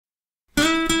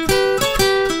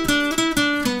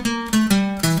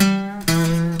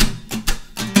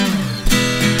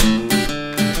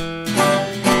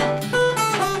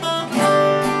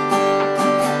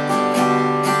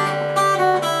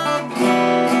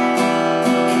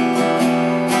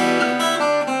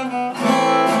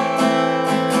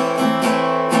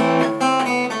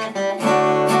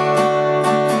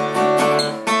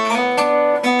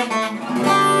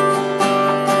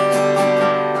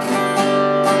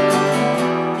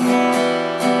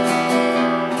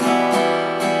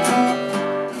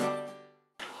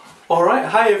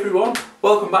Hi everyone,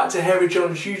 welcome back to Hairy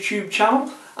John's YouTube channel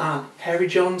and Hairy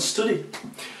John's Study.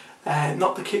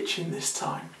 Not the kitchen this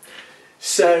time.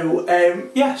 So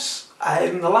yes,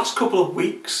 in the last couple of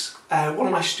weeks one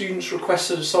of my students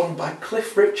requested a song by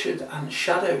Cliff Richard and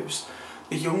Shadows,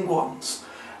 the Young Ones.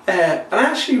 And I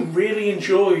actually really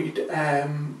enjoyed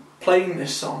playing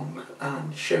this song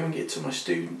and showing it to my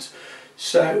students.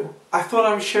 So I thought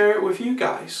I would share it with you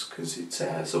guys because it's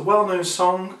a well-known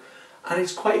song and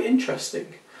it's quite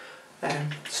interesting.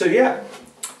 So yeah,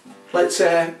 let's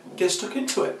get stuck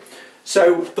into it.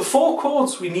 So the four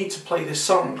chords we need to play this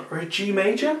song are a G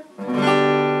major,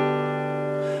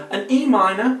 an E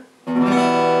minor,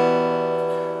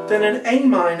 then an A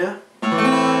minor,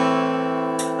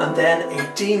 and then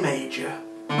a D major.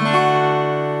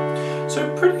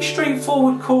 So pretty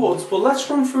straightforward chords, but let's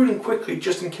run through them quickly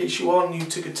just in case you are new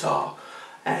to guitar.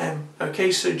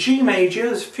 Okay, so G major,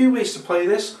 there's a few ways to play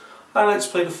this. I like to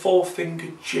play the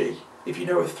 4-fingered G. If you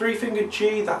know a 3-fingered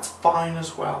G, that's fine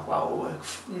as well. That'll work,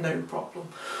 no problem.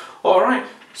 Alright,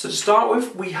 so to start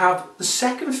with, we have the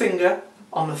second finger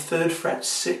on the 3rd fret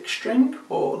 6th string,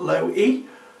 or low E.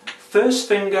 First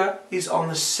finger is on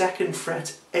the 2nd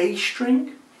fret A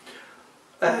string.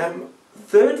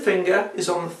 Third finger is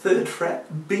on the 3rd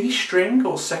fret B string,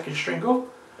 or 2nd string up.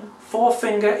 Fourth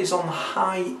finger is on the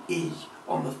high E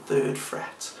on the 3rd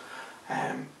fret.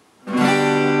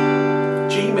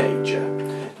 G major.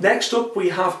 Next up we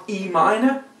have E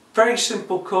minor. Very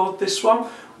simple chord this one.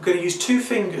 We're going to use 2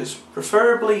 fingers,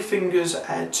 preferably fingers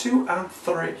 2 and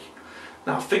 3.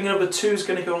 Now finger number 2 is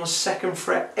going to go on the 2nd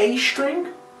fret A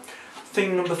string.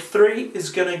 Finger number 3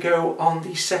 is going to go on the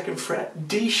 2nd fret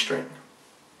D string.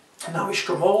 Now we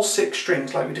strum all 6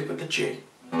 strings like we did with the G.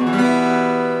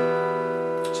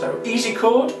 So easy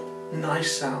chord,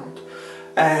 nice sound.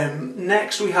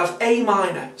 Next we have A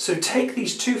minor. So take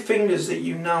these 2 fingers that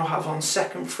you now have on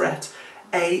 2nd fret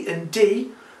A and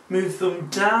D, move them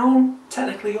down,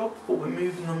 technically up, but we're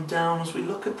moving them down as we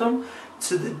look at them,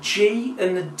 to the G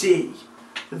and the D.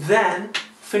 Then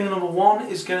finger number 1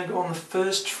 is going to go on the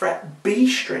 1st fret B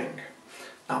string.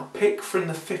 Now pick from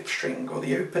the 5th string, or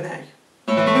the open A.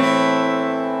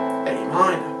 A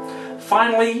minor.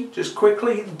 Finally, just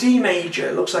quickly, D major.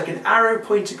 It looks like an arrow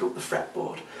pointing up the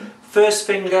fretboard. First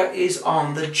finger is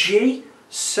on the G,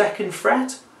 2nd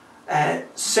fret.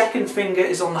 Second finger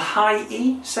is on the high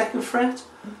E, 2nd fret.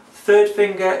 Third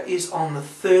finger is on the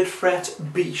 3rd fret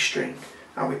B string.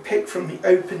 And we pick from the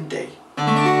open D.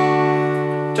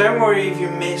 Don't worry if you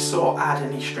miss or add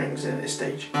any strings in at this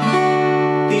stage.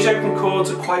 These open chords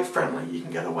are quite friendly. You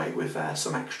can get away with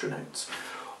some extra notes.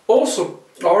 Awesome.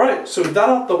 Alright, so with that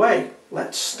out the way,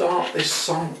 let's start this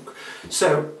song.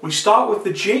 So we start with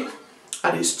the G.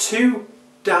 And it's 2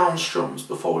 down strums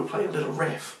before we play a little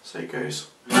riff. So it goes.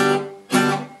 And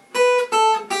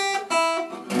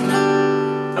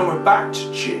we're back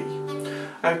to G.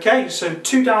 Okay, so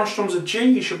 2 down strums of G,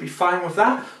 you should be fine with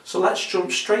that. So let's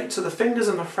jump straight to the fingers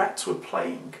and the frets we're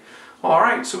playing.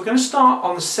 Alright, so we're going to start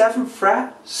on the 7th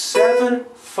fret, 7,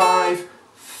 5,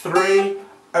 3,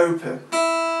 open.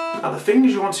 Now the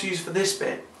fingers you want to use for this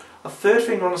bit, a 3rd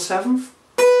finger on the 7th,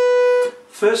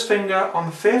 1st finger on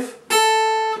the 5th,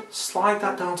 slide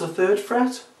that down to 3rd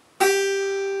fret,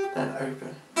 then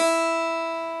open.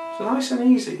 So nice and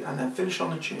easy, and then finish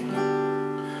on the G.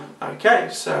 Okay,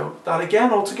 so that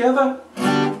again all together.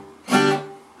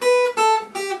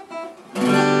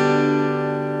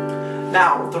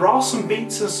 Now, there are some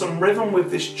beats and some rhythm with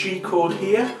this G chord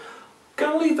here. I'm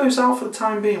going to leave those out for the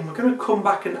time being. We're going to come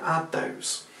back and add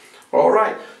those.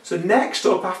 Alright, so next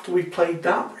up, after we've played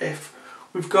that riff,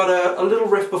 we've got a little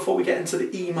riff before we get into the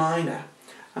E minor.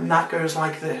 And that goes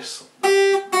like this.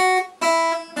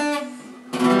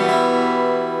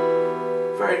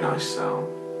 Very nice sound.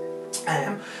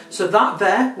 So that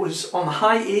there was on the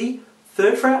high E,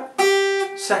 3rd fret,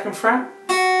 2nd fret,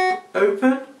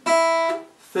 open,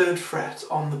 3rd fret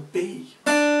on the B.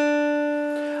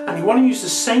 And you want to use the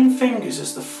same fingers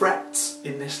as the frets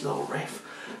in this little riff.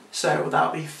 So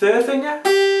that'll be 3rd finger,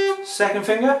 2nd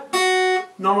finger,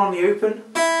 none on the open,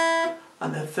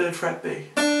 and then 3rd fret B.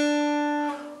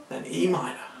 Then E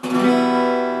minor.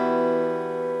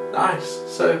 Nice.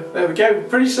 So there we go.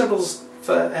 Pretty simple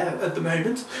for, at the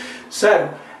moment.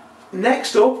 So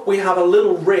next up we have a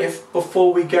little riff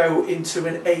before we go into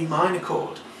an A minor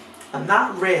chord. And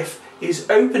that riff is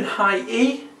open high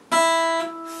E,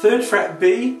 3rd fret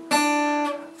B,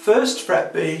 1st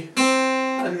fret B,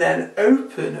 and then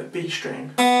open at B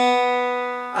string.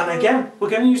 And again, we're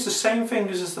going to use the same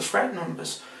fingers as the fret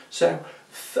numbers. So,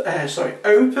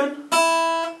 open,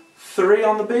 3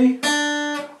 on the B,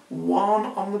 1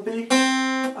 on the B,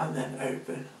 and then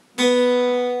open.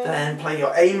 then play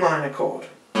your A minor chord.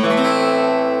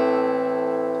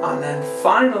 And then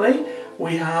finally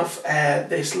we have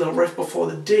this little riff before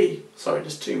the D. Sorry,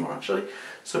 there's two more actually.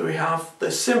 So we have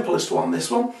the simplest one,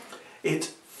 this one. It's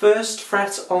first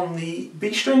fret on the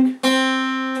B string,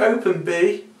 open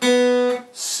B,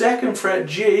 second fret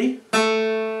G,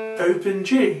 open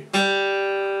G.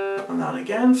 And then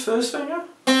again, first finger,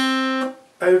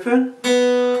 open,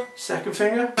 second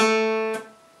finger,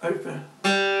 open.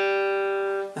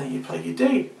 Then you play your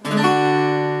D.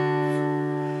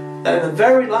 Then the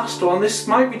very last one, this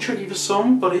might be tricky for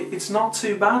some, but it's not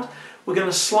too bad. We're going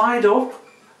to slide up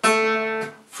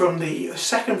from the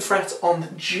second fret on the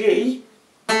G,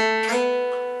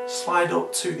 slide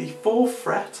up to the fourth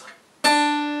fret,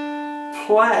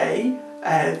 play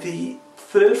the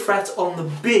third fret on the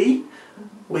B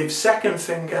with second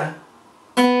finger,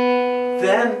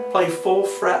 then play fourth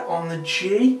fret on the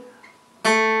G,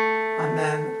 and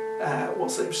then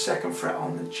second fret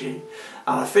on the G.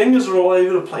 And the fingers are all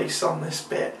over the place on this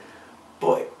bit,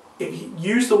 but if you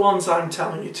use the ones I'm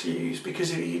telling you to use, because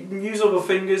if you use other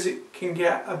fingers it can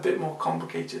get a bit more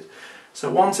complicated. So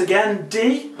once again,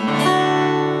 D,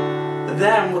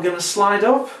 then we're going to slide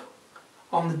up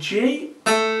on the G,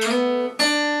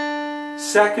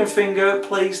 second finger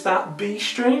plays that B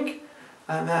string,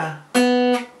 and then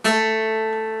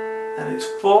it's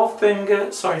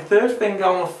third finger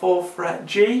on the fourth fret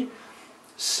G,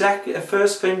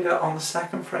 first finger on the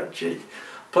second fret G.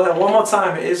 Play that one more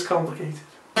time, it is complicated.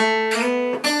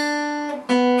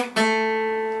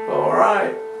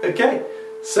 Alright, okay,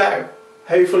 so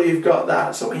hopefully you've got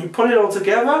that. So when you put it all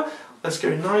together, let's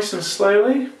go nice and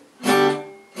slowly. Now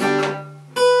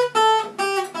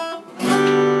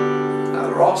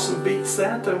there are some beats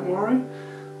there, don't worry.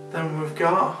 Then we've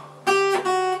got E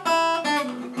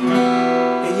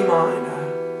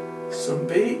minor, some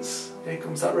beats. Here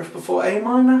comes that riff before A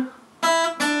minor.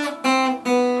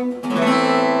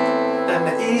 Then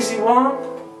the easy one,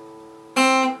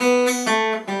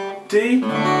 D,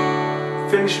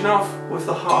 finishing off with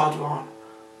the hard one.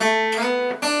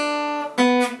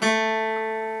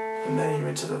 And then you're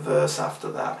into the verse after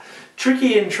that.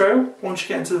 Tricky intro. Once you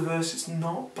get into the verse, it's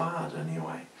not bad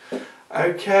anyway.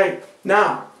 Okay,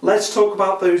 now let's talk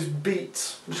about those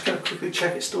beats. I'm just going to quickly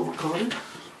check it's still recording.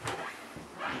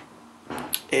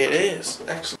 It is.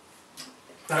 Excellent.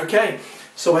 Okay,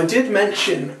 so I did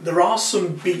mention there are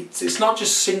some beats. It's not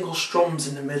just single strums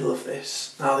in the middle of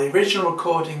this. Now the original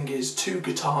recording is 2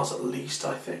 guitars at least,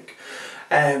 I think.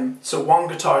 So one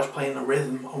guitar is playing the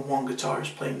rhythm and one guitar is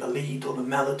playing the lead or the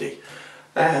melody.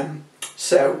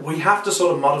 So we have to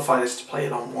sort of modify this to play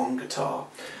it on one guitar.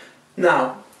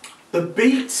 Now, the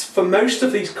beats for most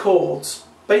of these chords,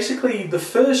 basically the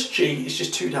first G is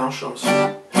just 2 down strums.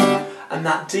 And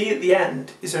that D at the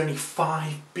end is only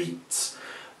 5 beats.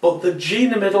 But the G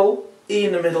in the middle, E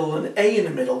in the middle and A in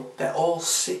the middle, they're all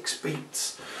 6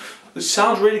 beats. It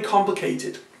sounds really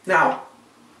complicated. Now,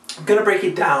 I'm going to break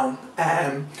it down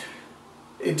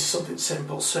into something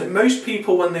simple. So most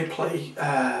people when they play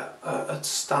a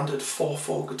standard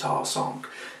 4/4 guitar song,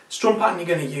 strum pattern you're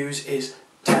going to use is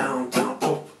down, down,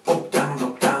 up, up, down,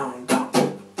 down, up,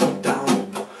 up,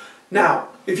 down, up. Now,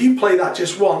 if you play that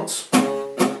just once,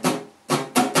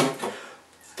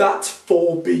 that's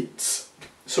 4 beats.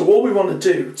 So what we want to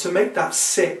do to make that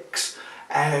 6,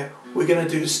 we're going to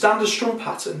do the standard strum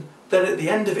pattern, then at the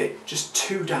end of it, just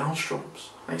 2 down strums.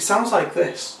 And it sounds like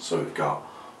this. So we've got...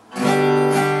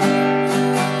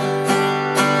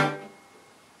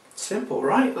 Simple,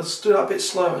 right? Let's do that a bit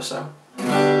slower, so...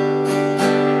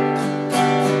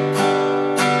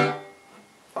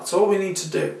 That's all we need to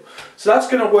do. So that's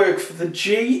going to work for the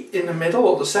G in the middle,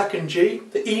 or the second G,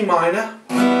 the E minor.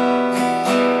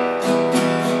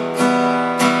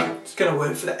 It's going to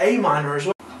work for the A minor as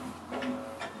well.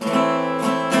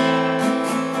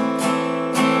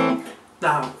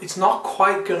 Now, it's not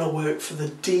quite going to work for the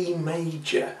D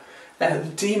major.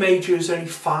 The D major is only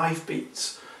 5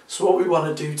 beats. So what we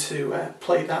want to do to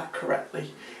play that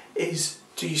correctly is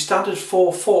do your standard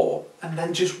 4/4 and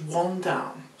then just 1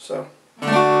 down. So,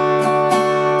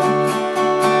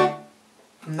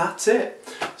 and that's it.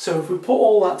 So if we put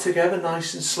all that together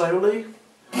nice and slowly.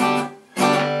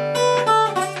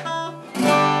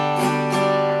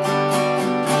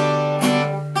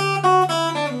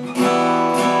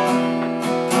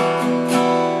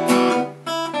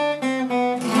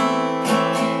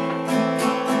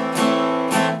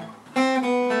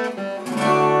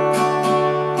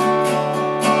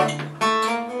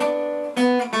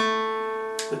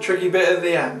 Tricky bit at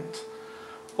the end.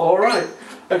 Alright,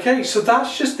 okay, so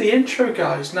that's just the intro,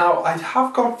 guys. Now, I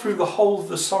have gone through the whole of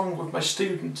the song with my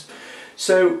students,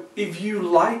 So if you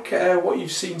like what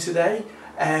you've seen today,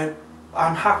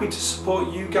 I'm happy to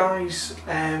support you guys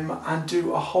and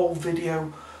do a whole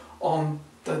video on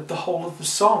the whole of the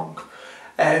song.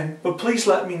 But please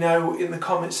let me know in the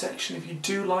comment section if you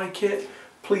do like it.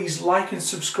 Please like and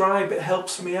subscribe, it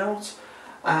helps me out.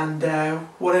 And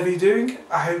whatever you're doing,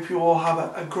 I hope you all have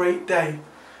a great day.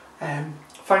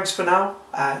 Thanks for now,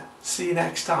 see you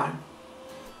next time.